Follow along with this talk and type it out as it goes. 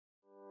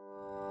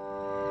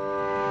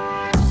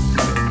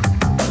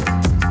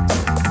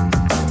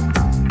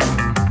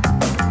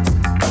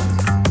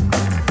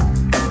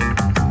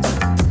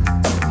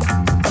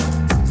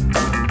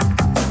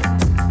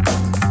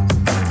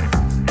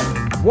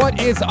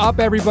is up,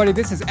 everybody?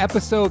 This is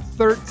episode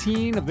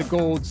 13 of the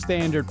Gold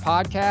Standard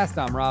Podcast.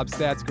 I'm Rob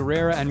Stats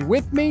Guerrera, and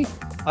with me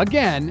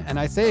again, and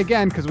I say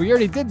again because we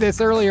already did this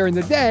earlier in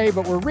the day,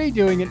 but we're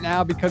redoing it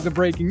now because of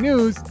breaking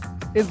news,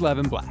 is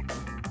Levin Black.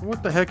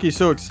 What the heck are you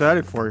so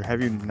excited for?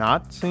 Have you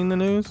not seen the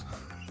news?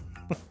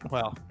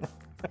 Well,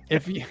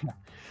 if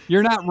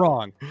you're not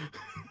wrong,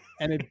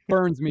 and it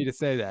burns me to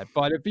say that,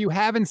 but if you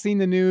haven't seen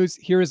the news,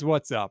 here's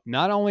what's up.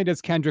 Not only does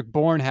Kendrick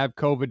Bourne have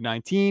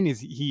COVID-19,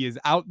 he is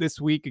out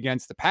this week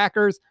against the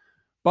Packers,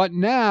 but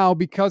now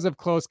because of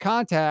close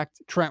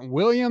contact, Trent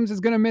Williams is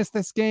going to miss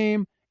this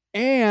game,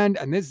 and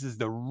this is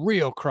the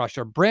real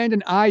crusher,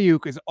 Brandon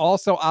Ayuk is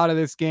also out of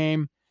this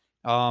game,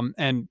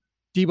 and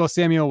Deebo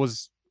Samuel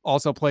was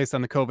also placed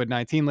on the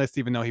COVID-19 list,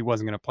 even though he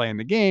wasn't going to play in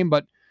the game.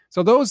 But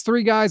so those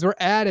three guys were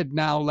added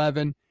now,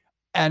 Levin,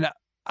 and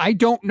I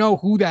don't know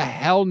who the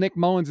hell Nick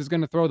Mullins is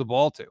going to throw the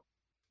ball to.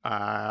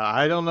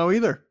 I don't know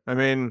either. I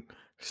mean,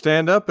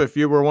 stand up if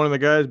you were one of the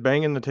guys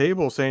banging the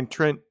table saying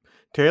Trent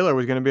Taylor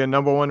was going to be a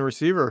number one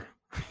receiver,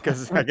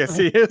 because I guess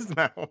he is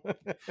now.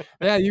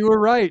 Yeah, you were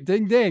right.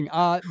 Ding, ding.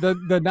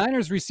 The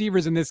Niners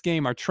receivers in this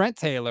game are Trent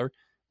Taylor,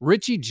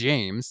 Richie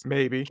James.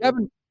 Maybe.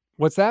 Kevin,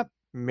 what's that?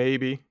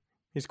 Maybe.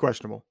 He's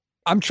questionable.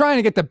 I'm trying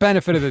to get the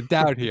benefit of the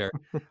doubt here.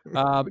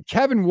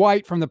 Kevin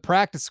White from the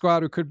practice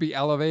squad, who could be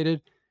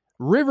elevated,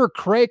 River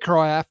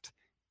Craycraft,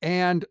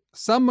 and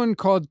someone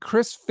called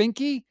Chris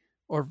Finke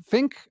or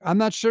Fink. I'm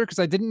not sure because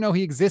I didn't know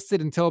he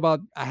existed until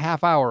about a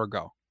half hour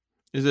ago.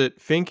 Is it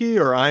Finke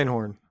or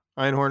Einhorn?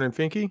 Einhorn and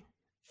Finke?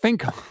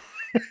 Finko.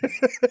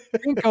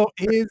 Finko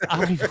is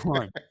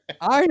Einhorn.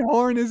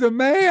 Einhorn is a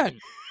man.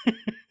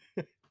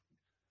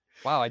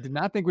 Wow, I did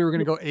not think we were going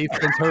to go Ace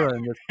Ventura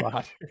in this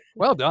spot.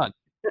 Well done.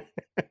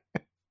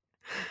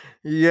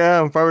 Yeah,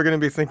 I'm probably going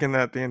to be thinking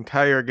that the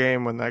entire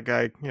game when that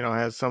guy,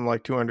 has some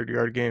like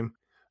 200-yard game.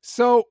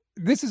 So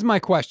this is my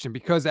question,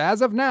 because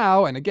as of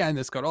now, and again,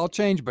 this could all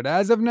change, but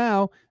as of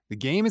now, the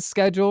game is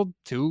scheduled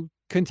to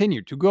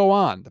continue, to go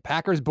on. The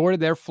Packers boarded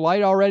their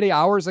flight already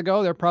hours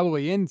ago. They're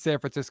probably in San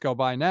Francisco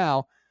by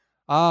now.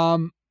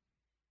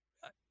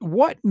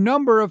 What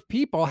number of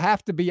people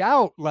have to be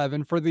out,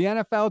 Levin, for the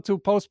NFL to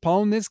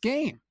postpone this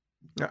game?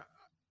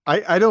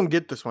 I don't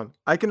get this one.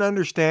 I can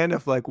understand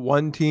if like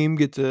one team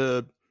gets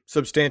a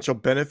substantial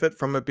benefit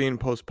from it being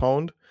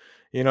postponed.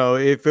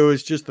 If it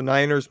was just the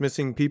Niners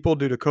missing people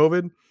due to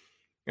COVID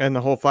and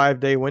the whole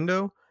 5-day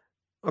window,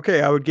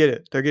 okay, I would get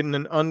it. They're getting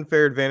an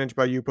unfair advantage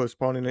by you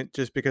postponing it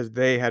just because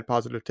they had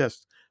positive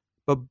tests.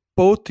 But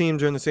both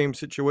teams are in the same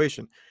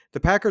situation. The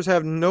Packers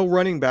have no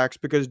running backs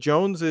because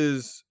Jones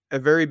is a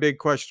very big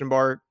question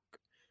mark.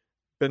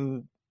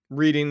 Been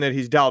reading that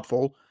he's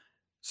doubtful.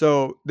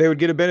 So they would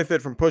get a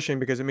benefit from pushing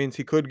because it means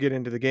he could get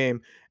into the game.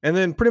 And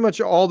then pretty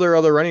much all their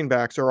other running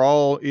backs are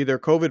all either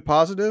COVID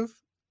positive,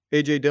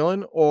 A.J.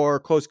 Dillon, or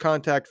close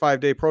contact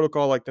 5-day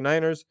protocol like the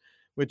Niners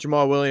with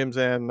Jamal Williams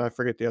and I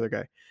forget the other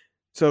guy.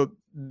 So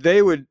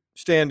they would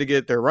stand to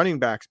get their running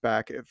backs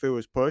back if it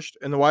was pushed.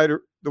 And the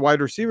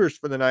wide receivers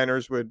for the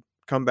Niners would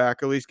come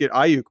back, at least get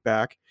Ayuk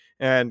back.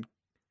 And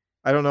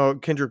I don't know,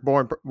 Kendrick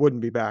Bourne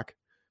wouldn't be back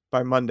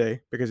by Monday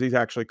because he's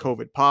actually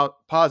COVID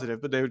positive,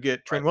 but they would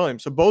get Trent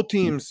Williams. So both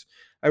teams,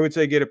 I would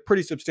say, get a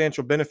pretty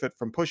substantial benefit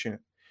from pushing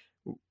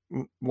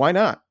it. Why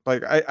not?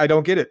 Like, I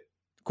don't get it.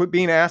 Quit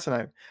being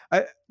asinine.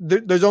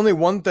 There's only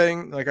one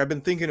thing, like I've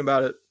been thinking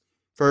about it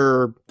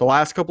for the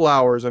last couple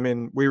hours. I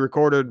mean, we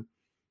recorded,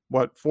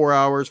 5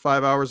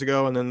 hours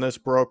ago, and then this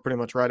broke pretty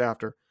much right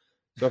after.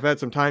 So I've had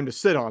some time to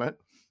sit on it.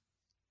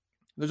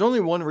 There's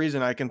only one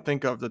reason I can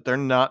think of that they're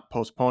not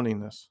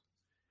postponing this.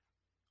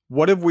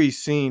 What have we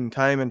seen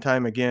time and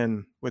time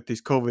again with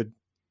these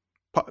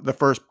the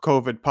first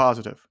COVID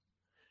positive?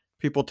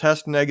 People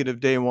test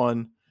negative day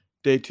 1.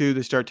 Day 2,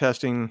 they start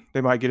testing.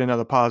 They might get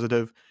another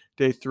positive.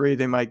 Day 3,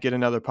 they might get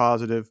another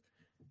positive.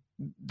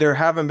 There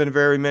haven't been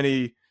very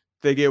many.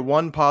 They get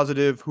one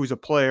positive who's a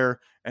player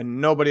and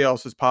nobody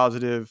else is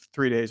positive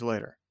 3 days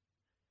later.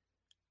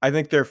 I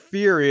think their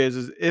fear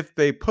is if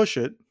they push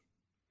it,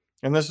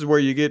 and this is where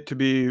you get to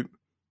be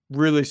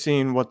really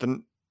seeing what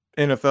the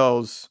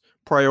NFL's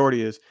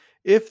priority is.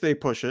 If they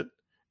push it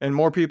and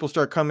more people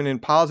start coming in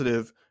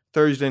positive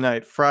Thursday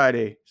night,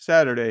 Friday,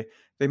 Saturday,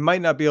 they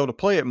might not be able to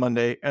play it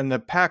Monday, and the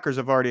Packers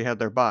have already had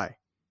their bye.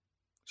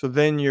 So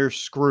then you're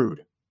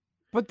screwed.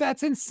 But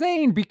that's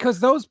insane because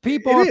those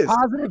people are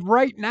positive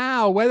right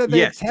now, whether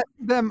they tested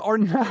them or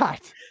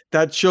not.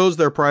 That shows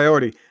their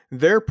priority.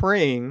 They're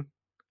praying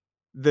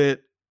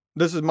that,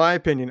 this is my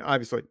opinion,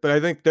 obviously, but I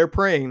think they're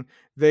praying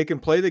they can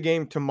play the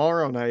game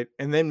tomorrow night,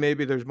 and then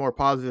maybe there's more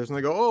positives, and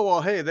they go, oh,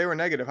 well, hey, they were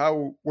negative.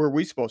 How were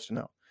we supposed to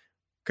know?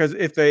 Because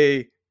if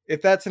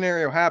that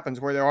scenario happens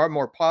where there are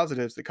more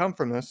positives that come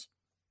from this,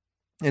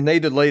 and they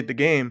delayed the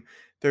game,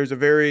 there's a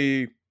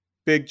very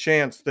big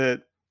chance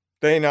that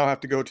they now have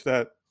to go to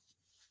that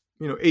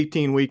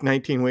 18-week,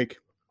 19-week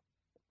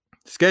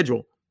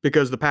schedule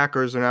because the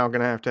Packers are now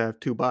going to have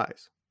 2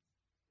 buys.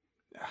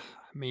 I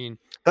mean,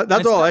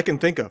 that's all I can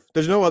think of.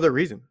 There's no other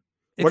reason.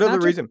 What other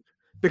reason?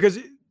 Because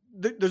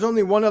there's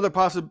only one other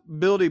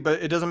possibility,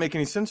 but it doesn't make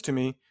any sense to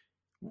me.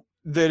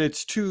 that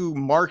it's two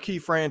marquee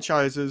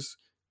franchises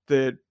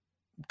that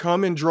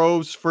come in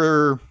droves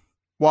for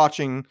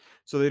watching,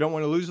 so they don't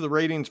want to lose the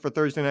ratings for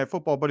Thursday Night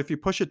Football. But if you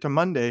push it to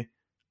Monday,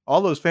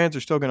 all those fans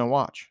are still going to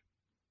watch.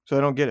 So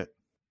I don't get it.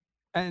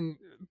 And,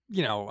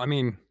 I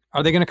mean,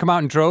 are they going to come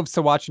out in droves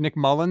to watch Nick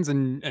Mullins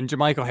and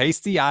JaMychal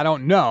Hasty? I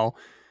don't know.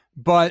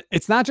 But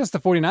it's not just the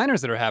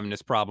 49ers that are having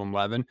this problem,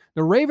 Levin.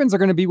 The Ravens are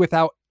going to be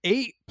without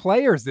 8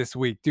 players this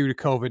week due to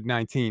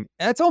COVID-19.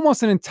 That's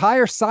almost an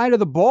entire side of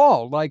the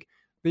ball. Like,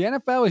 the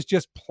NFL is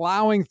just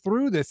plowing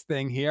through this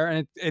thing here,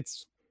 and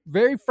it's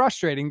very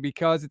frustrating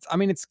because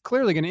it's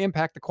clearly going to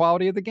impact the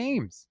quality of the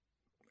games.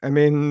 I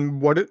mean,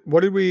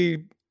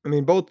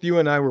 both you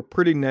and I were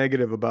pretty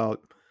negative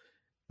about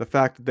the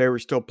fact that they were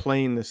still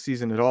playing this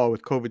season at all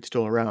with COVID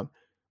still around.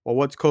 Well,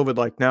 what's COVID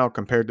like now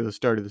compared to the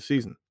start of the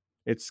season?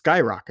 It's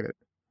skyrocketed.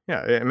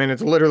 Yeah, I mean,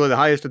 it's literally the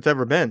highest it's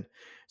ever been.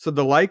 So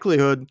the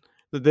likelihood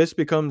that this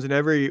becomes an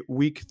every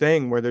week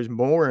thing where there's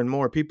more and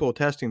more people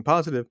testing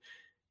positive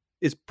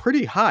is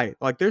pretty high.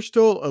 Like, there's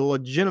still a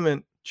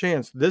legitimate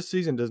chance this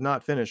season does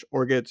not finish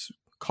or gets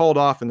called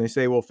off and they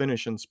say we'll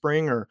finish in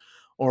spring or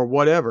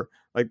whatever.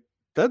 Like,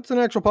 that's an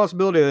actual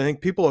possibility that I think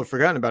people have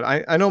forgotten about.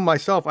 I know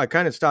myself, I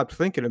kind of stopped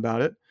thinking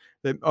about it,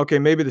 that, okay,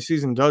 maybe the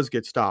season does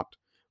get stopped.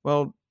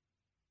 Well,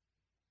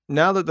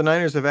 now that the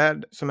Niners have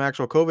had some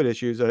actual COVID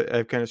issues,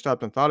 I've kind of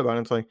stopped and thought about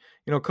it. It's like,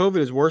 COVID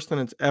is worse than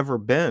it's ever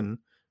been.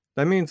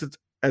 That means it's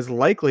as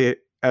likely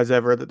as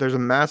ever that there's a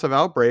massive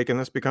outbreak and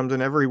this becomes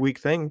an every week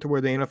thing to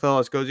where the NFL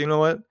just goes, you know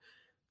what?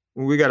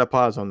 We got to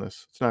pause on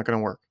this. It's not going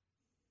to work.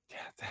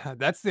 Yeah,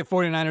 that's the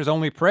 49ers'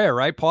 only prayer,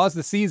 right? Pause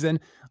the season,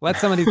 let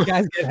some of these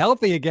guys get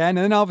healthy again,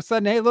 and then all of a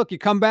sudden, hey, look, you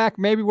come back,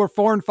 maybe we're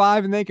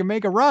 4-5 and they can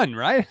make a run,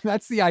 right?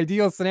 That's the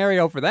ideal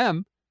scenario for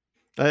them.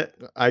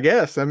 I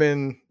guess. I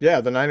mean,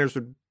 yeah, the Niners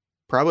would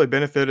probably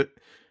benefit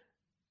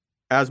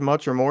as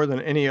much or more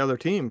than any other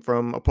team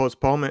from a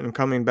postponement and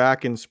coming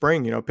back in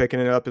spring, picking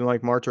it up in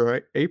like March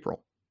or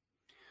April.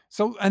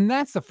 So, and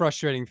that's the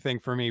frustrating thing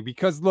for me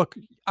because, look,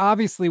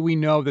 obviously we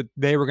know that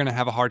they were going to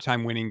have a hard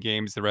time winning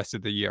games the rest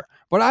of the year.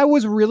 But I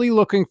was really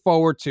looking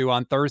forward to,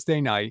 on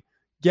Thursday night,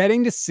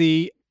 getting to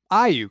see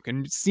Ayuk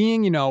and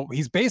seeing,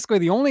 he's basically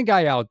the only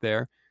guy out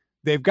there.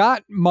 They've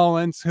got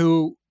Mullins,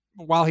 who,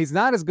 while he's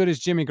not as good as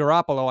Jimmy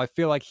Garoppolo, I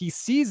feel like he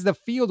sees the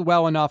field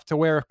well enough to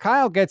where if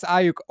Kyle gets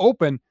Ayuk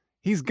open,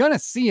 he's going to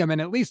see him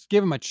and at least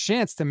give him a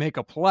chance to make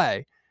a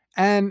play.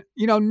 And,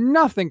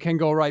 nothing can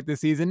go right this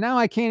season. Now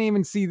I can't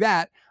even see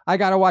that. I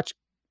got to watch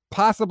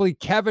possibly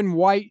Kevin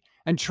White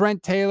and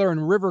Trent Taylor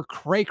and River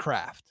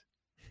Craycraft.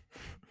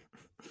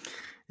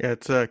 Yeah,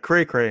 it's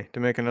cray-cray to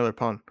make another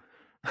pun.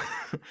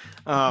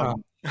 No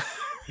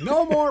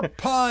more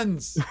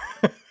puns.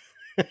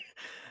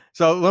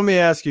 So let me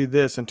ask you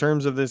this. In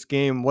terms of this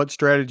game, what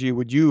strategy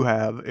would you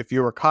have if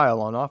you were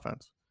Kyle on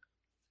offense?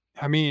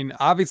 I mean,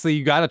 obviously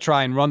you got to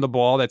try and run the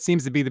ball. That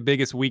seems to be the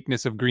biggest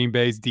weakness of Green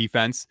Bay's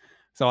defense.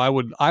 So I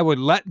would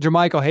let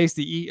JaMychal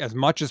Hasty eat as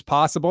much as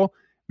possible.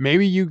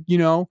 Maybe you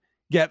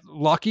get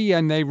lucky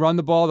and they run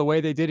the ball the way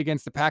they did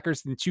against the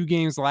Packers in 2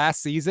 games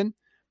last season.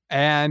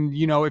 And,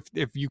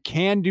 if you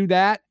can do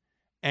that,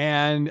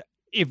 and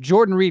if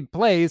Jordan Reed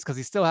plays, because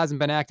he still hasn't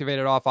been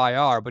activated off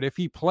IR, but if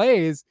he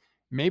plays,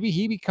 maybe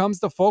he becomes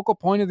the focal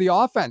point of the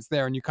offense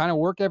there and you kind of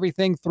work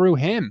everything through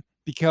him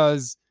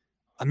because,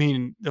 I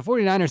mean, the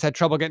 49ers had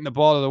trouble getting the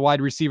ball to the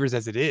wide receivers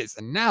as it is.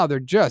 And now they're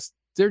just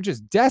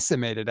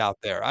decimated out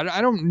there.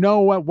 I don't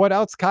know what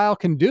else Kyle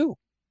can do.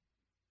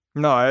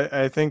 No,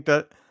 I think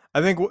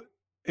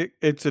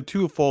it's a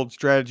twofold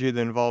strategy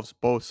that involves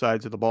both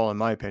sides of the ball, in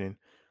my opinion.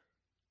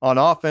 On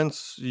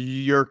offense,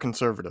 you're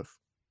conservative.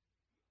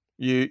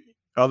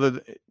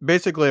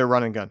 Basically a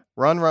run and gun.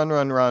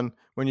 Run.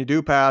 When you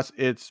do pass,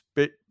 it's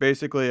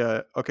basically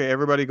okay,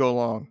 everybody go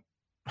long.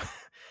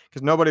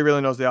 Because nobody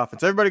really knows the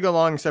offense. Everybody go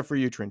long except for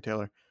you, Trent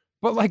Taylor.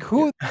 But like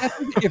who,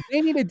 if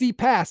they need a deep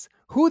pass,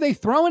 who are they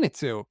throwing it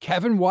to?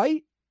 Kevin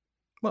White?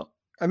 Well,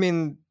 I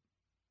mean,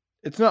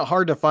 it's not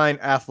hard to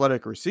find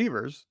athletic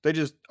receivers. They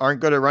just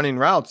aren't good at running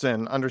routes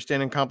and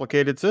understanding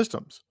complicated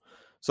systems.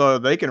 So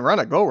they can run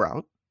a go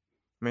route.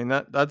 I mean,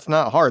 that's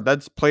not hard.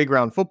 That's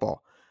playground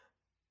football.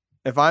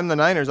 If I'm the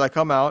Niners, I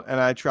come out and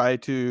I try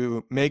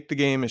to make the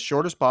game as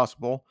short as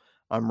possible.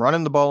 I'm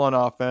running the ball on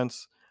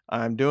offense.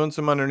 I'm doing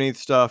some underneath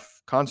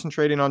stuff,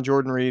 concentrating on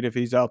Jordan Reed if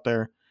he's out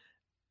there.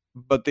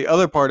 But the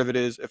other part of it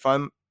is, if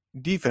I'm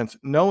defense,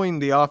 knowing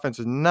the offense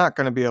is not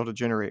going to be able to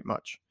generate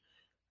much,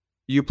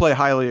 you play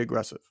highly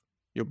aggressive.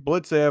 You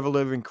blitz the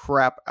ever-living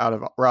crap out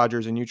of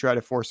Rodgers and you try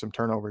to force some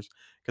turnovers.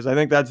 Because I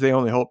think that's the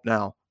only hope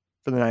now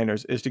for the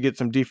Niners is to get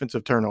some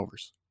defensive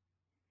turnovers.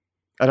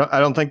 I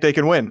don't think they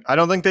can win. I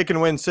don't think they can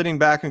win sitting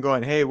back and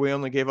going, hey, we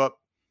only gave up,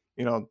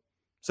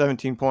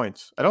 17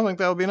 points. I don't think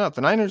that will be enough.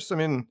 The Niners, I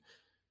mean,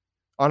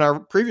 on our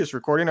previous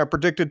recording, I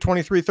predicted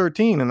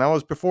 23-13, and that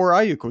was before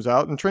Ayuk was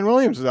out and Trent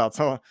Williams was out.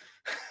 So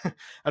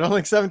I don't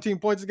think 17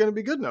 points is going to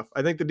be good enough.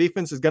 I think the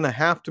defense is going to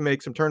have to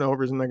make some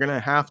turnovers, and they're going to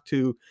have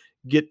to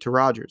get to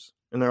Rodgers,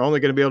 and they're only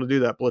going to be able to do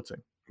that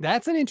blitzing.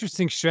 That's an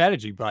interesting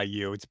strategy by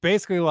you. It's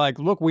basically like,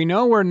 look, we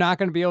know we're not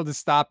going to be able to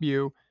stop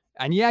you.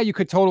 And yeah, you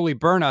could totally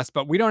burn us,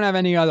 but we don't have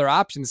any other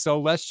options. So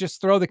let's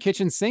just throw the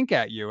kitchen sink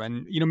at you.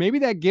 And, maybe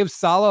that gives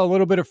Salah a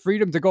little bit of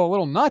freedom to go a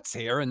little nuts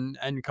here and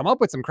come up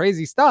with some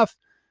crazy stuff.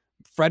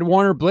 Fred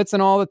Warner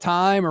blitzing all the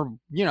time or,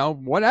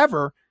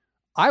 whatever.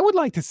 I would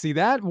like to see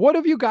that. What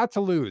have you got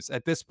to lose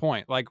at this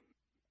point? Like,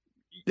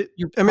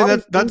 I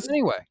mean, that's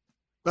anyway.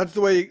 That's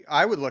the way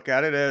I would look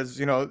at it as,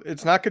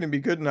 it's not going to be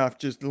good enough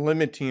just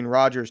limiting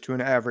Rodgers to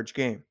an average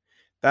game.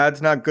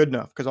 That's not good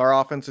enough because our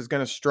offense is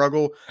going to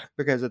struggle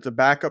because it's a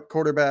backup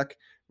quarterback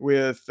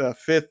with a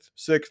 5th,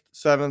 6th,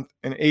 7th,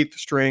 and 8th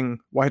string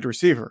wide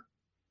receiver.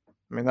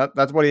 I mean,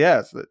 that's what he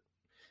has.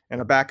 And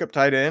a backup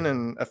tight end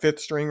and a 5th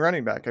string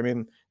running back. I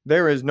mean,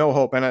 there is no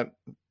hope. And a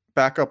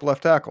backup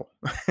left tackle.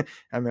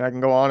 I mean, I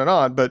can go on and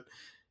on, but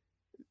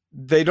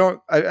I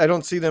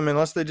don't see them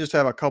unless they just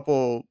have a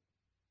couple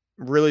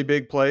really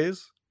big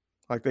plays,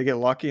 like they get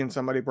lucky and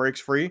somebody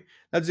breaks free.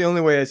 That's the only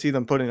way I see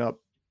them putting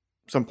up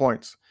some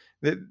points.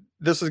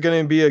 This is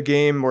going to be a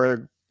game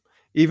where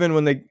even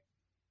when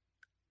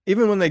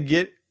they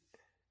get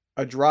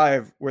a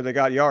drive where they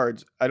got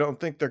yards, I don't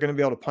think they're going to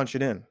be able to punch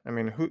it in. I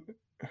mean,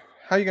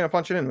 how are you going to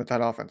punch it in with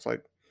that offense?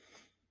 Like,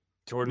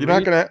 Jordan, you're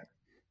not going to.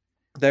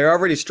 They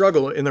already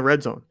struggle in the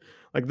red zone.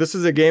 Like, this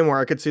is a game where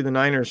I could see the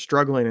Niners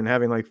struggling and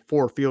having like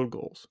 4 field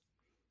goals.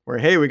 Where,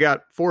 hey, we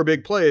got 4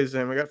 big plays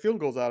and we got field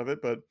goals out of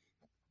it, but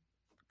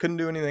couldn't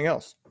do anything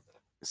else.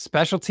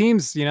 Special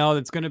teams,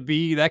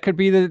 that could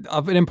be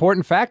an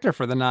important factor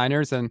for the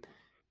Niners. And,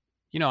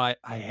 I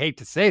hate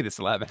to say this,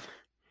 Levin,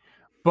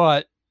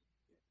 but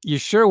you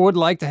sure would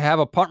like to have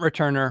a punt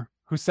returner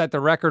who set the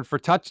record for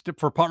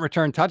punt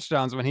return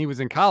touchdowns when he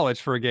was in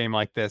college for a game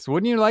like this.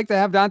 Wouldn't you like to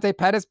have Dante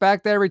Pettis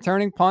back there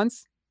returning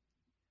punts?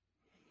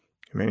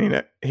 I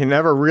mean, he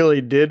never really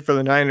did for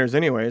the Niners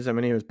anyways. I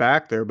mean, he was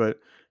back there, but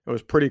it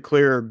was pretty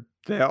clear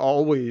they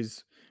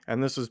always,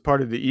 and this is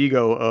part of the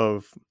ego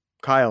of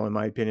Kyle, in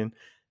my opinion,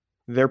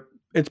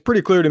 it's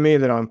pretty clear to me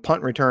that on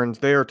punt returns,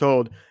 they are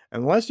told,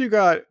 unless you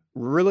got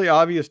really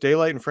obvious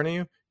daylight in front of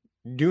you,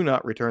 do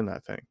not return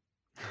that thing.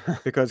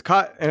 Because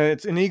and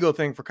it's an ego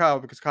thing for Kyle,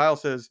 because Kyle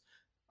says,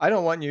 I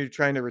don't want you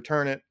trying to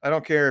return it. I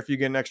don't care if you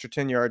get an extra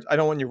 10 yards. I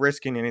don't want you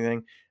risking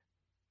anything.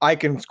 I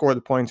can score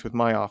the points with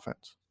my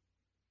offense.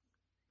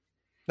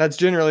 That's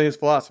generally his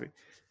philosophy.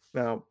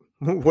 Now,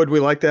 would we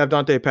like to have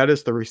Dante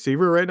Pettis, the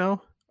receiver, right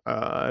now?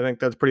 I think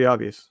that's pretty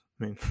obvious.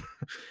 I mean,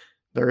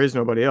 there is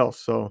nobody else,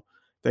 so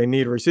they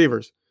need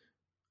receivers.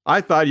 I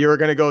thought you were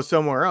going to go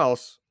somewhere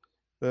else.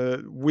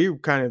 We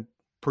kind of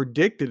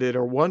predicted it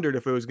or wondered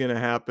if it was going to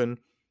happen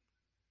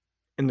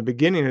in the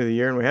beginning of the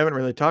year, and we haven't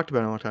really talked about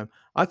it in a long time.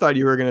 I thought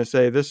you were going to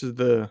say this is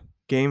the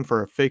game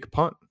for a fake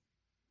punt.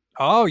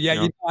 Oh,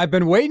 yeah. I've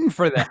been waiting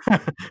for that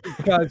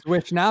because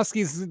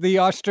Wisnowski's the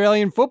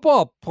Australian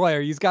football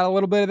player. He's got a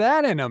little bit of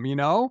that in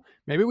him,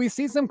 Maybe we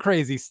see some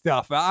crazy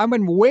stuff. I've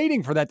been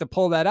waiting for that to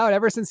pull that out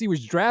ever since he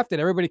was drafted.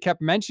 Everybody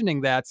kept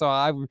mentioning that, so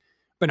I've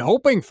been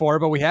hoping for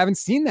it, but we haven't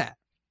seen that.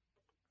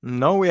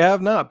 No, we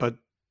have not, but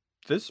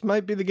this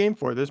might be the game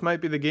for it. This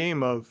might be the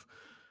game of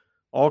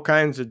all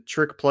kinds of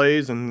trick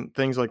plays and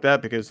things like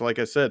that, because like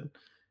I said,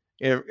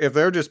 if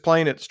they're just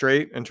playing it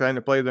straight and trying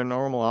to play their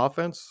normal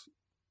offense,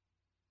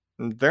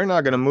 they're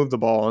not going to move the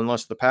ball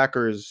unless the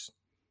Packers,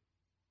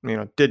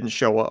 didn't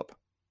show up.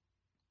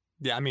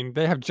 Yeah, I mean,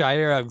 they have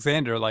Jair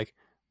Alexander. Like,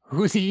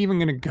 who's he even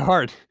going to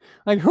guard?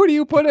 Like, who do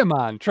you put him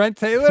on? Trent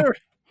Taylor?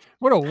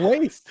 What a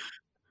waste.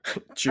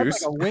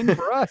 Juice. That's like a win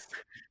for us.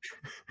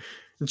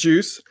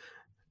 Juice.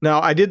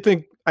 Now, I did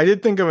think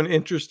of an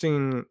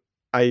interesting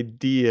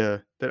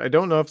idea that I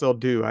don't know if they'll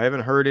do. I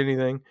haven't heard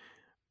anything,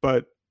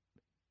 but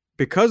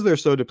because they're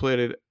so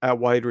depleted at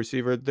wide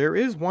receiver, there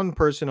is one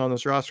person on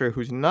this roster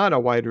who's not a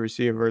wide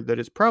receiver that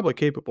is probably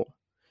capable.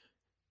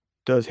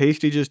 Does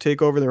Hasty just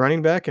take over the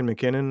running back and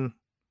McKinnon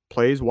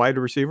plays wide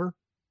receiver?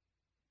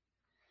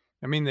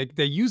 I mean,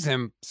 they use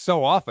him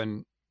so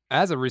often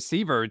as a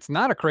receiver. It's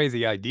not a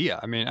crazy idea.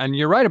 I mean, and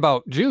you're right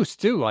about Juice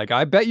too. Like,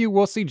 I bet you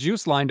we'll see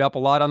Juice lined up a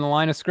lot on the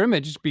line of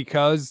scrimmage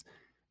because,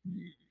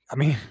 I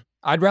mean,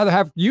 I'd rather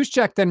have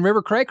Juszczyk than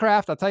River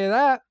Craycraft. I'll tell you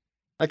that.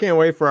 I can't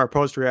wait for our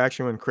post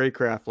reaction when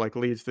Craycraft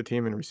leads the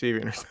team in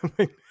receiving or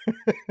something.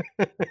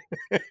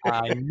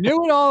 I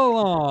knew it all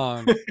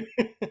along.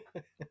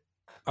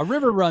 A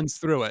river runs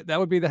through it. That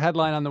would be the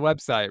headline on the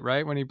website,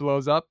 right? When he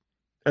blows up.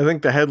 I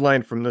think the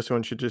headline from this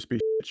one should just be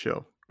shit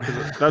show.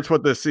 That's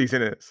what this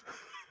season is.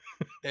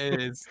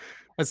 It is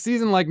a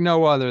season like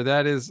no other.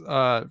 That is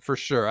for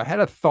sure. I had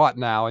a thought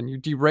now, and you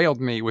derailed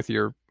me with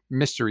your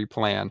mystery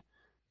plan.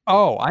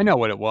 Oh, I know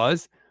what it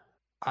was.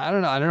 I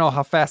don't know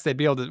how fast they'd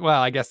be able to. Well,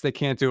 I guess they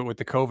can't do it with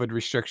the COVID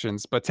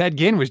restrictions, but Ted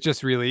Ginn was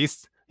just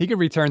released. He could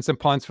return some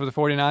punts for the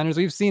 49ers.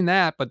 We've seen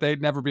that, but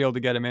they'd never be able to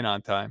get him in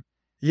on time.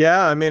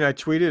 Yeah, I mean, I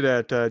tweeted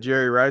at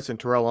Jerry Rice and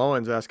Terrell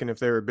Owens asking if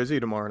they were busy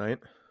tomorrow night.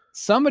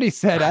 Somebody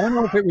said, I don't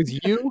know if it was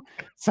you.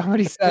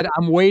 Somebody said,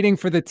 I'm waiting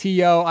for the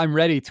TO I'm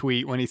ready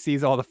tweet when he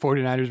sees all the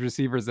 49ers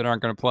receivers that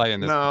aren't going to play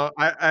in this. No,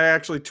 I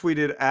actually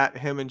tweeted at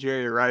him and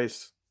Jerry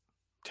Rice,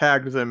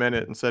 tagged them in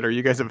it and said, are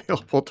you guys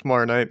available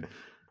tomorrow night?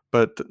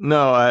 But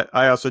no,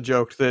 I also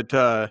joked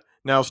that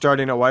now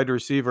starting at wide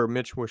receiver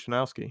Mitch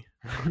Wishnowsky.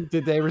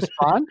 Did they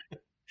respond?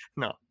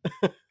 No,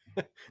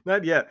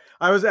 not yet.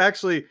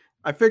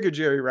 I figured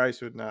Jerry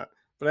Rice would not,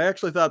 but I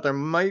actually thought there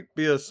might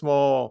be a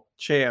small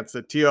chance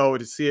that T.O.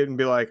 would see it and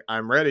be like,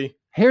 I'm ready.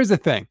 Here's the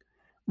thing.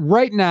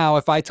 Right now,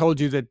 if I told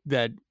you that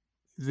the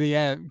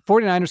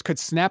 49ers could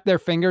snap their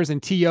fingers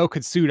and T.O.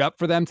 could suit up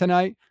for them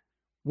tonight,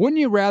 wouldn't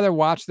you rather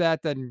watch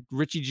that than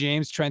Richie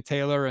James, Trent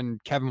Taylor,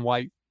 and Kevin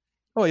White?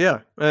 Oh, yeah.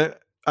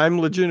 I'm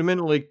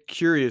legitimately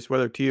curious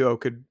whether T.O.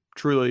 could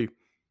truly,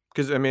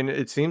 because, I mean,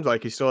 it seems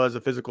like he still has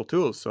the physical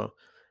tools. So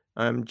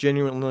I'm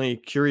genuinely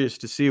curious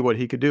to see what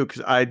he could do,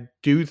 because I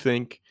do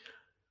think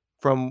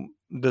from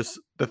the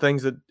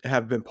things that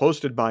have been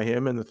posted by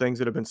him and the things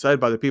that have been said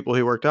by the people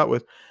he worked out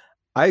with,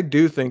 I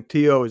do think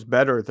T.O. is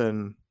better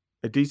than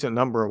a decent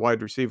number of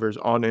wide receivers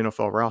on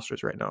NFL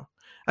rosters right now.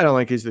 I don't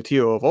think he's the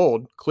T.O. of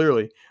old,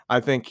 clearly.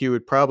 I think he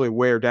would probably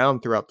wear down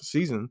throughout the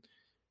season.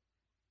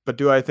 But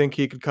do I think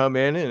he could come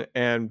in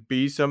and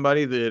be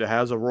somebody that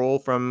has a role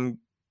from,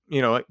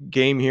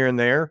 game here and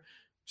there,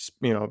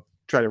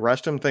 try to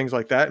rest him, things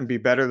like that, and be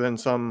better than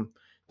some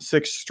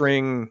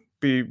six-string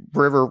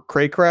River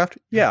Craycraft?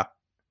 Yeah.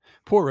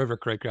 Poor River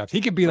Craycraft.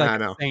 He could be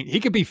like a saint. He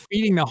could be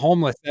feeding the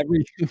homeless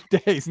every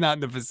day he's not in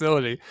the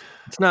facility.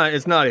 It's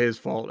not his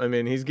fault. I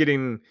mean, he's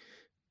getting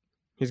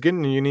a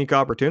unique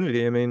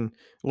opportunity. I mean,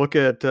 look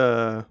at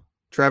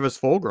Travis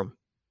Fulgham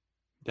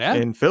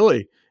in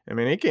Philly. I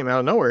mean, he came out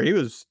of nowhere. He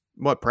was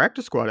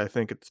practice squad, I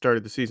think, at the start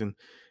of the season.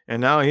 And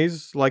now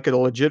he's like a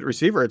legit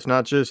receiver. It's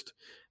not just,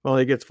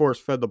 he gets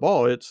force-fed the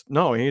ball.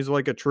 He's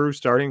like a true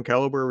starting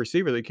caliber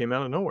receiver that came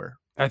out of nowhere.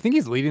 I think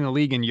he's leading the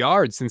league in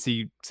yards since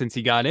he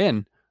got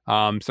in.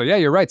 So yeah,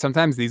 you're right.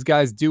 Sometimes these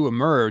guys do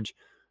emerge.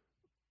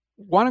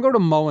 Want to go to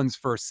Mullins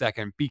for a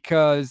second,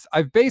 because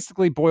I've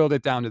basically boiled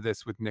it down to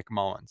this with Nick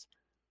Mullins.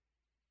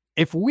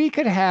 If we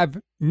could have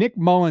Nick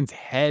Mullins'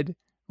 head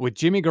with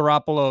Jimmy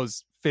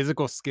Garoppolo's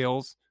physical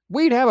skills,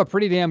 we'd have a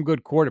pretty damn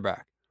good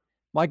quarterback.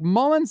 Like,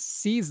 Mullins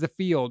sees the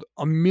field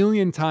a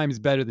million times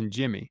better than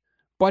Jimmy,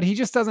 but he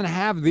just doesn't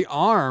have the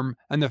arm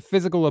and the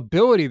physical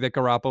ability that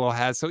Garoppolo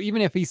has. So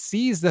even if he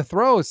sees the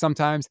throws,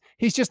 sometimes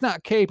he's just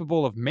not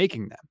capable of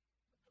making them.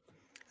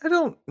 I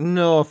don't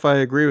know if I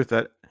agree with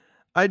that.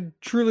 I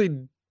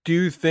truly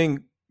do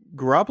think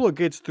Garoppolo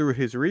gets through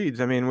his reads.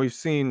 I mean, we've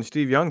seen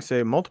Steve Young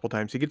say multiple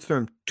times, he gets through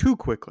them too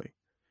quickly.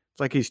 It's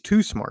like he's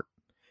too smart.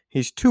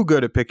 He's too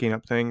good at picking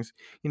up things,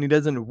 and he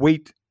doesn't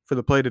wait for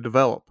the play to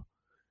develop.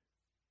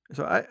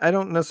 So I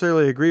don't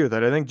necessarily agree with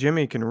that. I think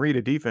Jimmy can read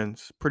a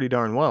defense pretty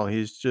darn well.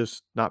 He's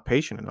just not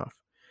patient enough.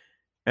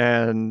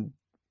 And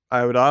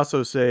I would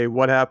also say,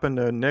 what happened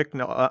to Nick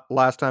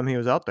last time he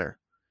was out there?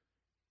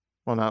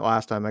 Well, not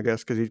last time, I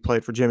guess, because he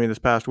played for Jimmy this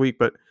past week,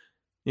 but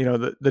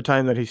the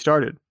time that he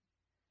started,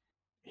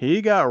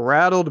 he got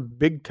rattled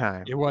big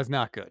time. It was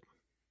not good.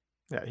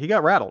 Yeah, he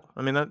got rattled.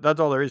 I mean, that's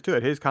all there is to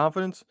it. His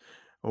confidence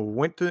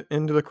went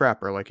into the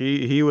crapper. Like,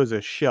 he was a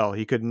shell.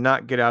 He could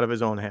not get out of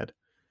his own head.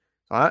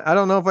 I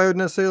don't know if I would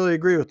necessarily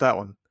agree with that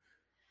one.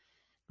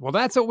 Well,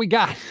 that's what we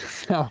got.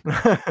 So.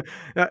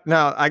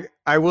 Now,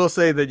 I will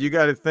say that you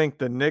got to think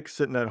the Nick's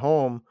sitting at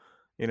home,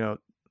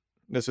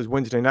 this is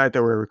Wednesday night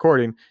that we're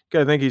recording. You got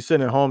to think he's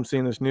sitting at home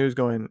seeing this news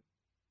going,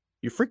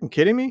 you freaking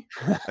kidding me?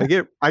 I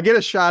get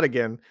a shot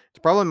again.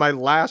 It's probably my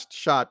last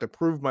shot to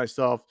prove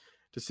myself,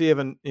 to see if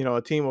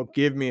a team will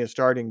give me a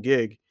starting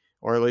gig,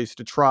 or at least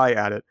to try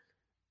at it.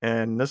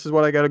 And this is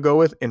what I got to go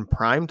with in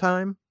prime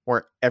time,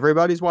 where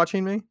everybody's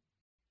watching me.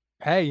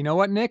 Hey, you know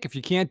what, Nick? If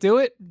you can't do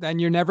it, then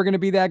you're never going to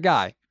be that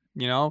guy.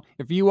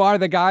 If you are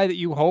the guy that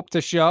you hope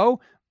to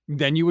show,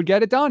 then you would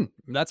get it done.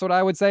 That's what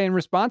I would say in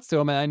response to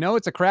him. And I know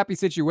it's a crappy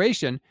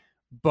situation,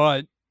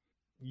 but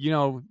you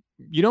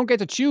don't get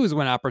to choose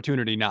when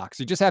opportunity knocks.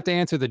 You just have to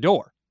answer the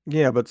door.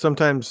 Yeah, but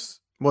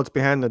sometimes what's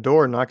behind the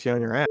door knocks you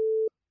on your ass.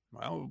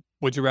 Well,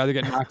 would you rather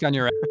get knocked on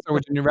your ass, or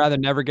would you rather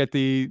never get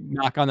the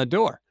knock on the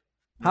door?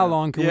 How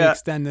long can we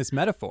extend this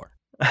metaphor?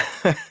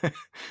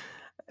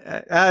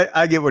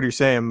 I get what you're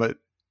saying, but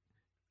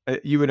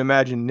you would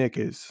imagine Nick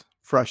is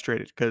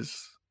frustrated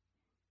because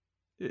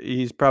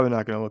he's probably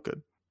not going to look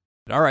good.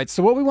 All right,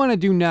 so what we want to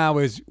do now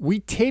is we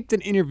taped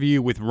an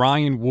interview with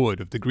Ryan Wood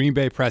of the Green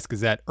Bay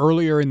Press-Gazette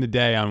earlier in the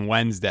day on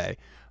Wednesday.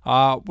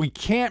 We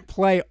can't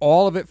play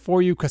all of it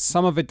for you because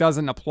some of it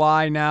doesn't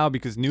apply now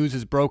because news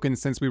is broken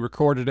since we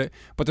recorded it,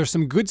 but there's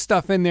some good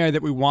stuff in there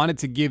that we wanted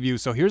to give you.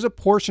 So here's a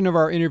portion of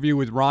our interview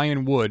with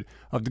Ryan Wood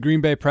of the Green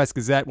Bay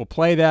Press-Gazette. We'll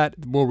play that,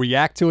 we'll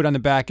react to it on the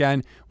back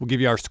end, we'll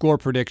give you our score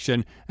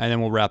prediction, and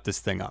then we'll wrap this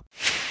thing up.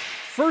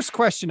 First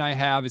question I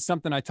have is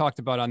something I talked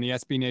about on the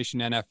SB Nation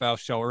NFL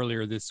show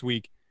earlier this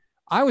week.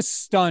 I was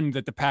stunned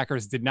that the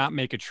Packers did not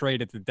make a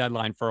trade at the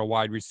deadline for a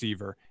wide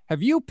receiver.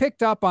 Have you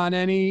picked up on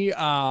any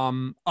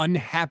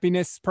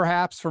unhappiness,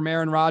 perhaps, from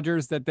Aaron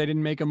Rodgers that they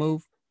didn't make a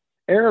move?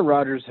 Aaron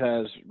Rodgers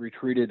has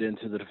retreated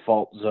into the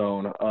default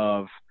zone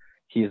of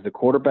he's the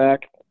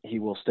quarterback. He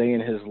will stay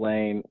in his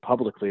lane,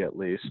 publicly at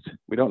least.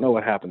 We don't know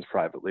what happens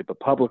privately, but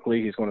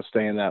publicly he's going to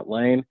stay in that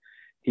lane.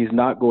 He's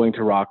not going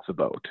to rock the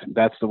boat.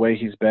 That's the way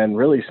he's been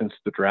really since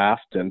the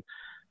draft. And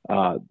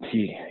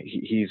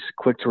He's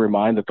quick to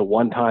remind that the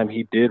one time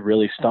he did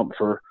really stump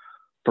for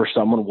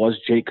someone was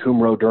Jake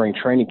Kumro during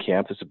training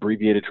camp, this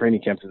abbreviated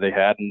training camp that they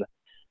had, and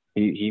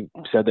he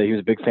said that he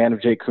was a big fan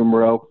of Jake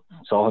Kumro,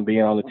 saw him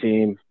being on the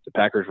team. The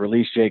Packers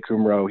released Jake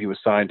Kumro. He was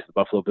signed to the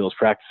Buffalo Bills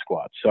practice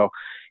squad. So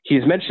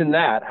he's mentioned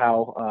that,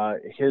 how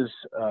his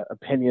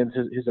opinions,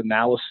 his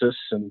analysis,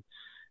 and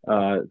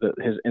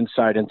his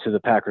insight into the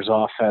Packers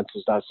offense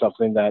is not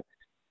something that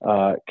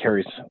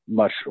carries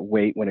much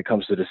weight when it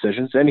comes to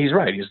decisions. And he's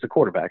right. He's the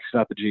quarterback. He's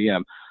not the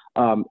GM.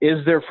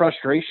 Is there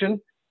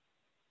frustration?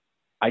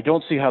 I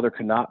don't see how there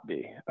could not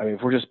be. I mean,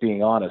 if we're just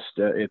being honest,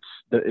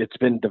 it's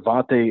been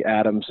Davante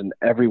Adams and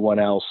everyone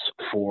else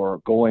for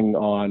going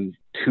on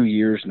 2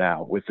 years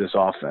now with this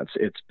offense.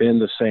 It's been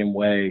the same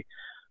way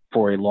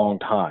for a long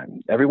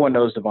time. Everyone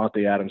knows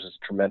Davante Adams is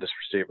a tremendous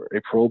receiver, a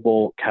Pro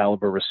Bowl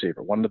caliber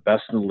receiver, one of the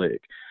best in the league.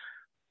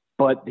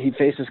 But he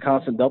faces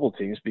constant double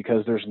teams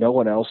because there's no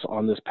one else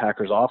on this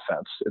Packers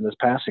offense in this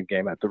passing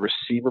game at the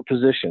receiver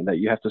position that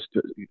you have to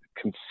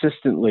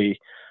consistently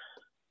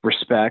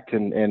respect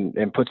and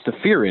puts the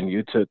fear in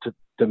you to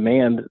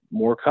demand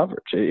more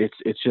coverage.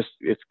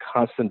 It's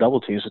constant double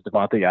teams with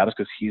Davante Adams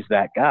because he's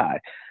that guy.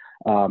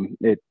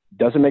 It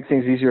doesn't make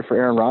things easier for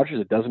Aaron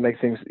Rodgers. It doesn't make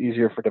things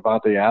easier for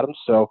Davante Adams.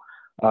 So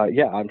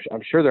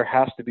I'm sure there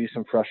has to be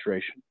some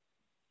frustration.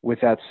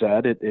 With that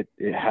said, it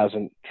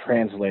hasn't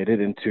translated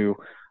into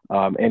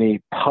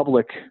any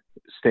public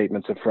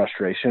statements of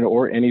frustration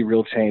or any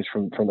real change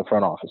from the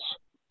front office.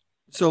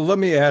 So let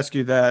me ask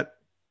you that,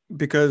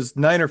 because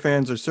Niner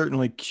fans are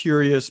certainly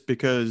curious,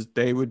 because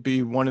they would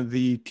be one of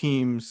the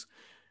teams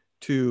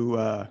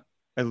to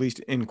at least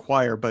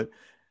inquire. But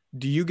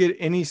do you get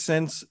any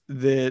sense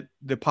that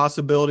the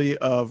possibility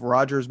of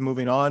Rodgers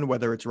moving on,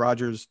 whether it's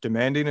Rodgers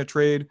demanding a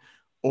trade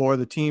or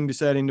the team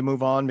deciding to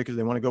move on because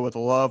they want to go with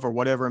Love or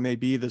whatever it may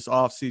be this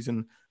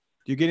offseason,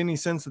 do you get any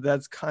sense that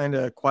that's kind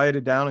of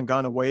quieted down and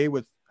gone away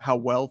with how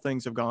well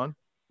things have gone?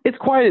 It's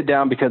quieted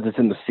down because it's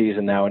in the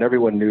season now, and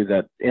everyone knew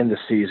that in the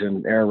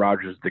season, Aaron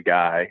Rodgers is the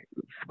guy.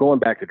 Going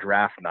back to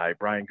draft night,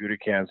 Brian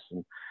Gutekunst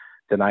and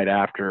the night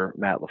after,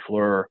 Matt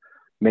LaFleur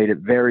made it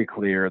very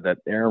clear that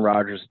Aaron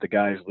Rodgers is the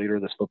guy who's leader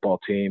of this football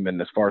team. And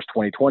as far as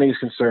 2020 is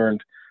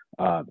concerned,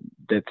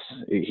 this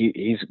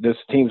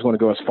team's going to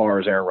go as far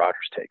as Aaron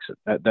Rodgers takes it.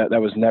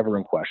 That was never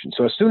in question.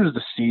 So as soon as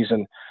the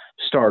season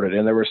started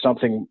and there was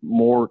something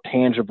more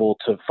tangible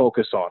to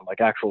focus on,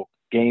 like actual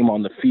game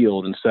on the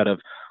field instead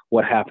of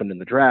what happened in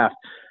the draft,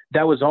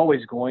 that was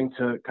always going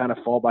to kind of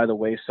fall by the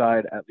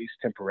wayside, at least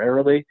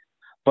temporarily.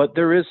 But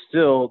there is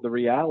still the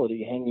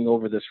reality hanging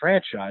over this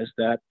franchise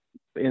that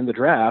in the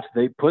draft,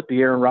 they put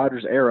the Aaron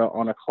Rodgers era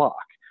on a clock.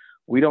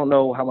 We don't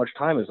know how much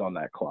time is on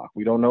that clock.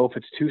 We don't know if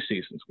it's 2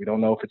 seasons. We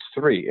don't know if it's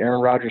 3.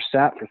 Aaron Rodgers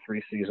sat for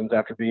 3 seasons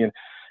after being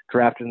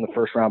drafted in the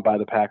first round by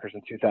the Packers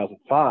in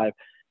 2005.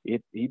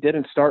 He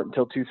didn't start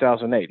until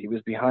 2008. He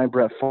was behind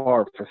Brett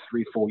Favre for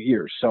 3 full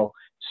years. So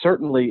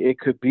certainly it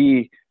could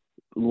be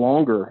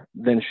longer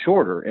than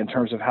shorter in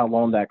terms of how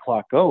long that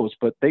clock goes,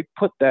 but they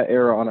put that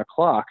era on a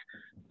clock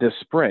this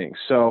spring.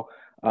 So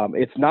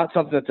it's not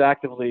something that's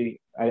actively,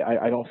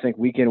 I don't think,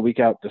 week in, week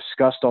out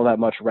discussed all that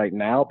much right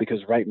now, because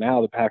right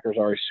now the Packers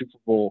are a Super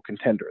Bowl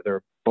contender. They're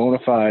a bona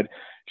fide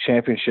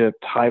championship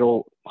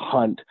title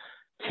hunt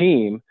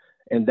team,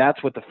 and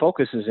that's what the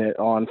focus is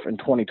on in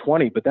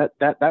 2020. But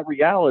that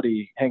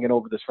reality hanging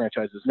over this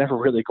franchise is never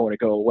really going to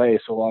go away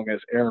so long as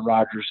Aaron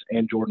Rodgers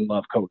and Jordan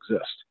Love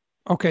coexist.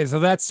 Okay, so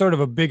that's sort of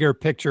a bigger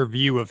picture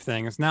view of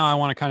things. Now I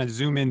want to kind of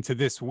zoom into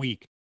this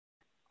week.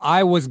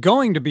 I was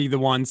going to be the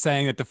one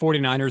saying that the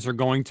 49ers are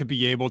going to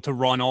be able to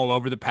run all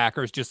over the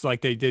Packers just like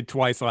they did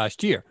twice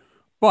last year.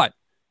 But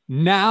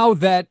now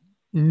that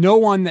no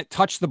one that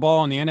touched the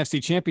ball in the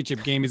NFC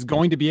Championship game is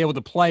going to be able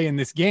to play in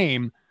this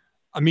game,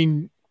 I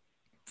mean,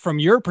 from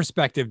your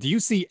perspective, do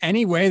you see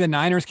any way the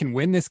Niners can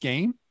win this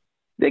game?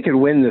 They could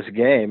win this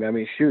game. I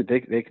mean, shoot,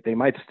 they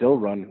might still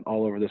run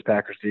all over this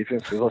Packers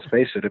defense. Because let's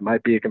face it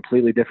might be a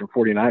completely different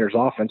 49ers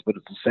offense, but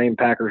it's the same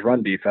Packers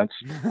run defense.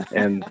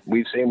 And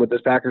we've seen what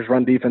this Packers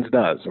run defense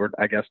does, or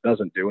I guess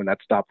doesn't do, and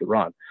that's stop the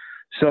run.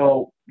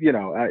 So,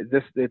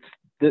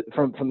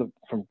 from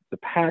the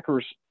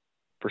Packers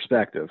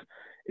perspective,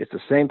 it's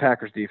the same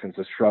Packers defense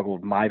that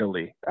struggled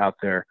mightily out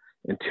there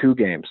in 2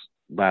 games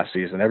last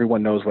season.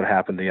 Everyone knows what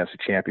happened in the NFC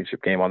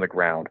Championship game on the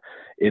ground.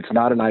 It's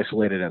not an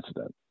isolated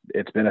incident.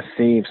 It's been a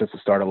theme since the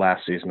start of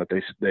last season that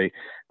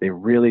they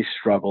really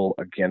struggle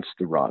against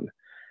the run.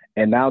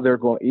 And now they're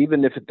going,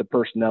 even if the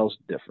personnel's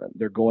different,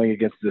 they're going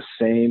against the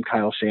same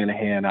Kyle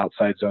Shanahan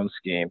outside zone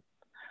scheme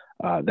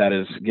that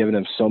has given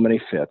them so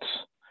many fits.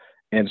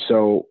 And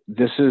so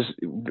this is,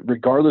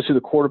 regardless who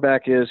the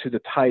quarterback is, who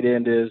the tight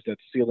end is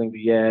that's sealing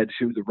the edge,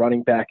 who the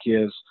running back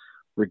is,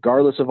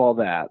 regardless of all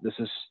that, this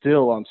is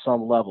still on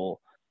some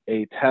level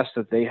a test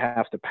that they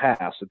have to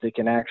pass, that they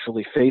can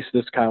actually face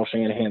this Kyle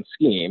Shanahan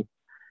scheme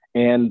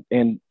and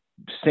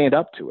stand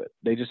up to it.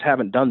 They just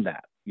haven't done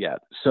that yet.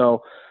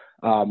 So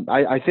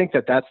I think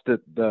that's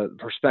the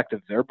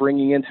perspective they're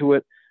bringing into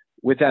it.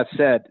 With that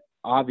said,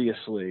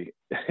 obviously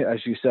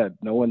as you said,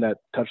 no one that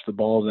touched the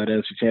ball in that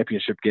NFC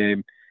Championship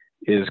game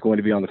is going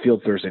to be on the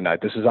field Thursday night.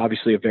 This is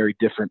obviously a very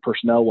different,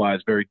 personnel-wise,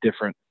 very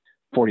different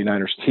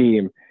 49ers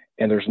team,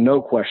 and there's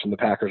no question the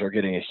Packers are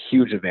getting a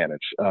huge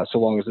advantage so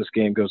long as this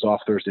game goes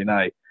off Thursday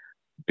night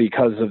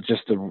because of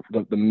just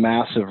the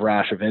massive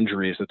rash of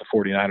injuries that the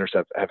 49ers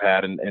have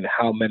had and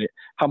how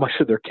much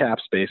of their cap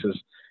space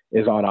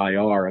is on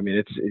IR. I mean,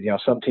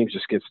 it's, some teams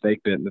just get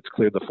snake bit, and it's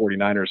clear the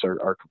 49ers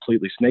are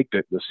completely snake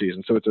bit this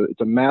season. So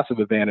it's a massive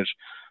advantage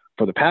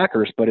for the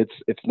Packers, but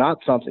it's not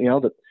something,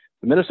 that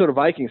the Minnesota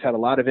Vikings had a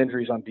lot of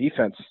injuries on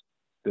defense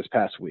this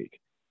past week.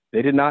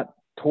 They did not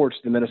torch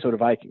the Minnesota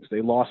Vikings.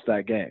 They lost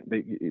that game.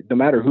 No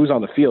matter who's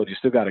on the field, you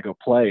still got to go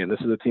play. And this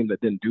is a team that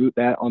didn't do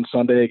that on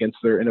Sunday against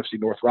their NFC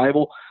North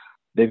rival.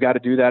 They've got to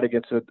do that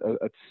against a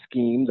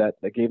scheme that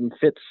gave them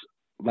fits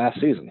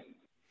last season.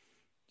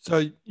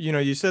 So,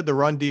 you said the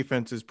run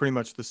defense is pretty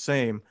much the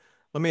same.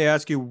 Let me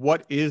ask you,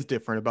 what is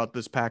different about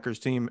this Packers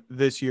team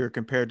this year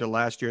compared to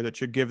last year that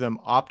should give them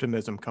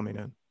optimism coming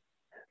in?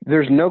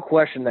 There's no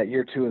question that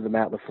year two of the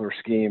Matt LaFleur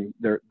scheme,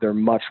 they're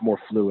much more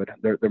fluid.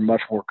 They're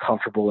much more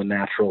comfortable and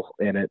natural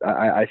in it.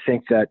 I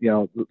think that,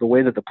 the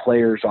way that the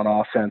players on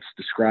offense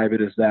describe it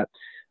is that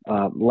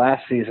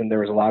last season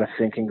there was a lot of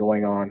thinking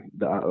going on,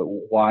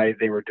 why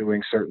they were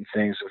doing certain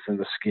things within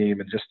the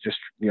scheme and just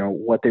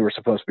what they were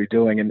supposed to be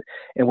doing. And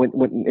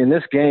when in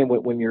this game,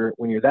 when you're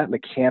that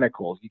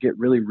mechanical, you get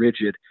really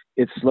rigid.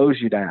 It slows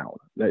you down.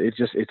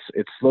 It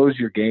slows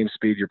your game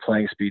speed, your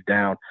playing speed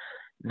down.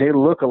 They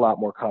look a lot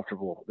more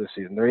comfortable this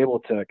season. They're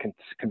able to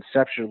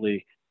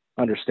conceptually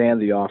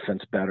understand the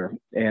offense better,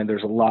 and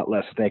there's a lot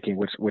less thinking,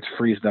 which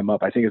frees them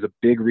up. I think is a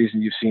big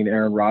reason you've seen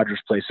Aaron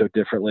Rodgers play so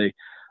differently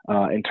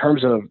in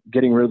terms of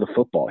getting rid of the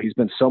football. He's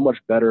been so much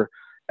better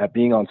at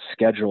being on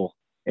schedule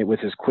with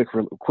his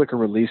quicker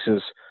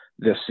releases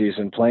this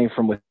season, playing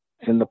from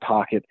within the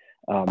pocket,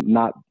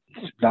 not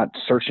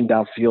searching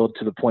downfield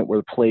to the point where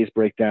the plays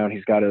break down.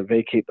 He's got to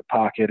vacate the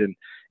pocket, and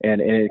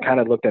it kind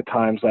of looked at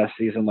times last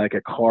season like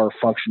a car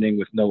functioning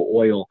with no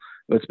oil.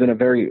 But it's been a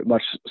very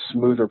much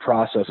smoother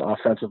process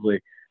offensively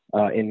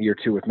in year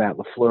two with Matt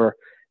LaFleur.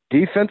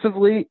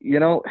 Defensively,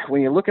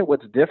 when you look at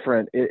what's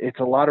different, it's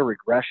a lot of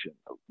regression.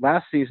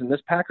 Last season,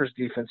 this Packers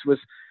defense was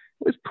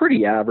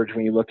pretty average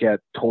when you look at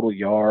total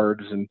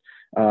yards, and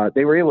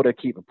they were able to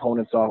keep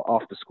opponents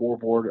off the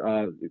scoreboard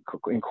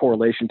in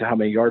correlation to how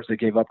many yards they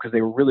gave up because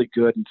they were really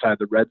good inside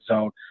the red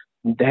zone.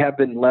 They have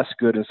been less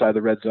good inside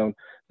the red zone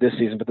this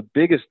season, but the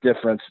biggest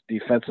difference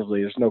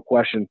defensively, there's no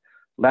question,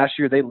 last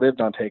year they lived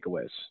on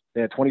takeaways.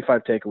 They had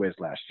 25 takeaways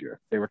last year.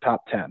 They were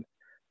top 10.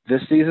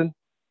 This season,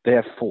 they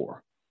have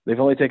 4. They've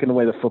only taken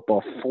away the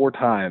football 4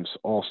 times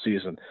all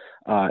season.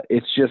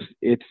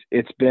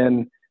 It's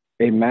been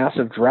a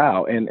massive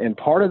drought, and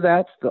part of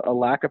that's a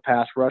lack of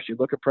pass rush. You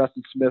look at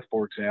Preston Smith,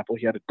 for example.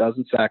 He had 12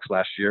 sacks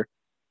last year.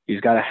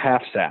 He's got a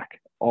half sack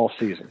all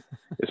season.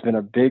 It's been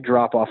a big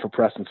drop off for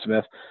Preston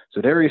Smith.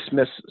 So Darius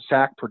Smith's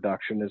sack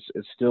production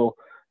is still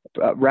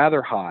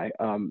rather high.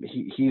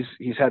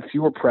 He's had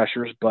fewer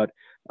pressures, but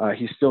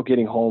he's still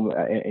getting home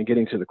and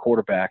getting to the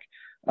quarterback.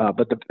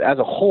 But as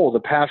a whole, the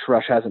pass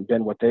rush hasn't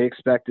been what they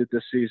expected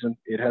this season.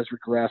 It has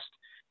regressed.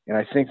 And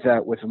I think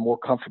that with a more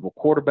comfortable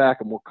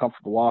quarterback, a more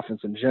comfortable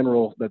offense in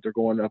general that they're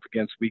going up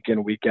against week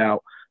in, week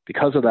out,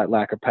 because of that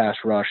lack of pass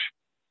rush,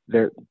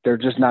 they're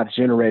just not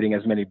generating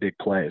as many big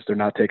plays. They're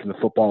not taking the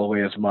football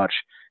away as much.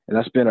 And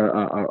that's been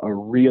a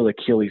real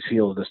Achilles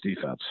heel of this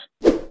defense.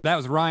 That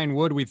was Ryan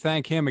Wood. We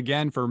thank him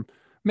again for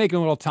making a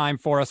little time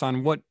for us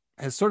on what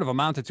has sort of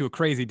amounted to a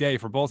crazy day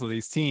for both of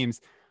these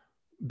teams.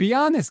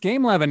 Beyond this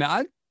game, Levin,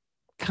 I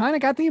kind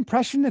of got the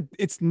impression that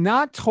it's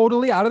not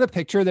totally out of the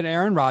picture that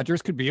Aaron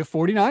Rodgers could be a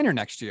 49er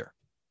next year.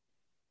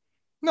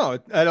 No,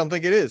 I don't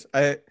think it is.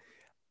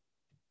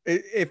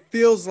 It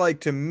feels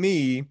like to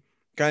me,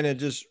 kind of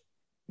just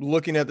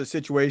looking at the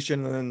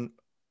situation and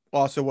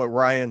also what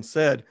Ryan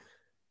said,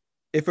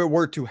 if it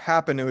were to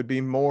happen, it would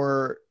be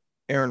more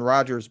Aaron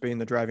Rodgers being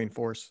the driving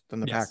force than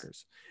the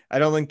Packers. I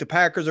don't think the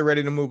Packers are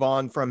ready to move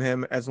on from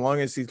him as long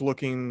as he's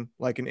looking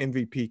like an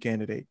MVP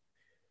candidate.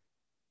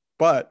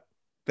 But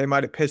they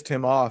might have pissed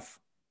him off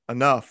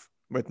enough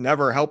with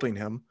never helping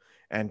him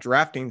and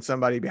drafting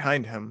somebody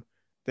behind him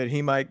that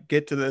he might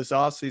get to this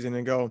offseason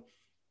and go,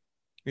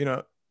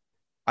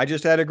 I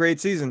just had a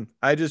great season.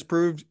 I just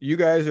proved you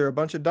guys are a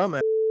bunch of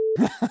dumbass.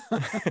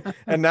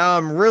 And now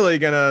I'm really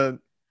going to,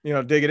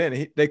 dig it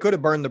in. They could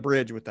have burned the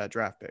bridge with that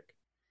draft pick.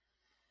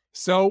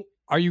 So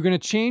are you going to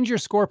change your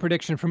score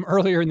prediction from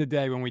earlier in the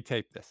day when we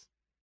taped this?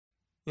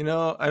 I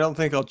don't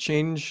think I'll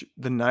change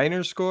the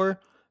Niners score,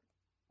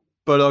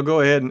 but I'll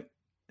go ahead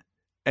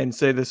and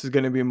say this is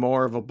going to be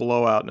more of a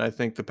blowout. And I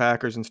think the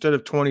Packers, instead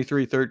of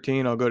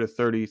 23-13, I'll go to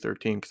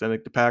 30-13 because I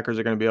think the Packers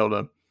are going to be able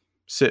to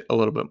sit a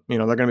little bit. They're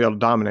going to be able to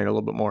dominate a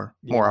little bit more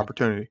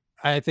opportunity.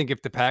 I think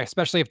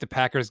especially if the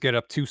Packers get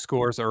up 2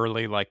 scores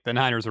early, like the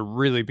Niners will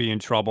really be in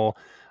trouble.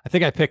 I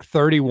think I picked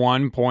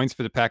 31 points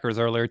for the Packers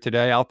earlier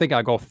today. I'll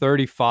go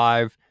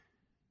 35-30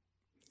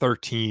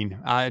 13.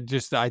 I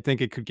think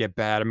it could get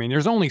bad. I mean,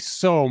 there's only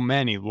so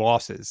many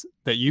losses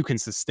that you can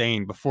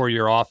sustain before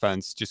your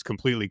offense just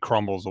completely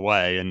crumbles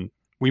away. And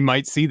we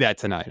might see that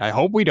tonight. I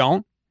hope we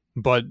don't.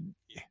 But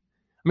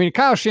I mean,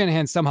 Kyle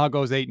Shanahan somehow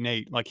goes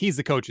 8-8. Like, he's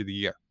the coach of the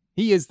year.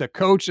 He is the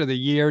coach of the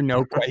year.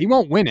 No, he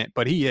won't win it,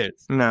 but he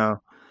is.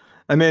 No,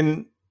 I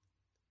mean,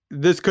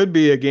 this could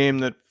be a game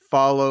that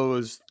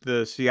follows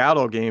the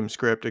Seattle game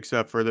script,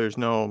 except for there's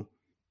no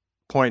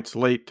points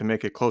late to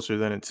make it closer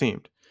than it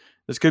seemed.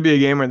 This could be a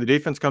game where the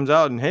defense comes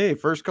out and, hey,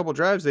 first couple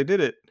drives, they did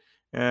it.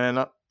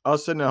 And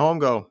us sitting at home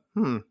go,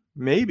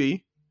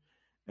 maybe.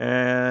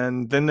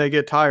 And then they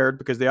get tired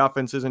because the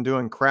offense isn't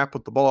doing crap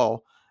with the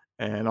ball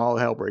and all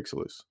hell breaks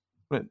loose.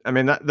 I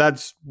mean,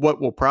 that's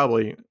what will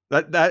probably,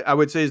 that I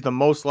would say is the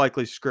most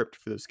likely script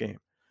for this game.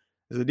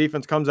 Is the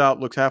defense comes out,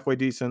 looks halfway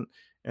decent,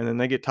 and then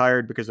they get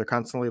tired because they're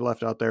constantly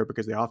left out there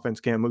because the offense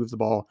can't move the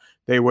ball.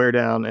 They wear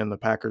down and the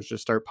Packers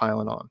just start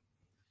piling on.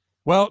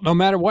 Well, no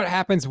matter what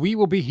happens, we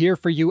will be here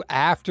for you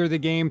after the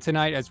game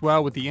tonight as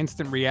well with the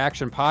Instant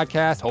Reaction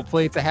podcast.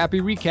 Hopefully it's a happy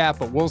recap,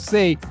 but we'll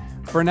see.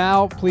 For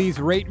now, please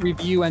rate,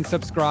 review, and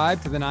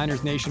subscribe to the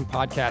Niners Nation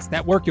Podcast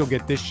Network. You'll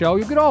get this show.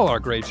 You'll get all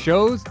our great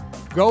shows.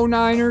 Go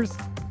Niners.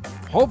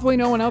 Hopefully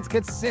no one else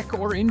gets sick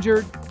or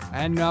injured.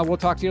 And we'll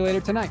talk to you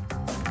later tonight.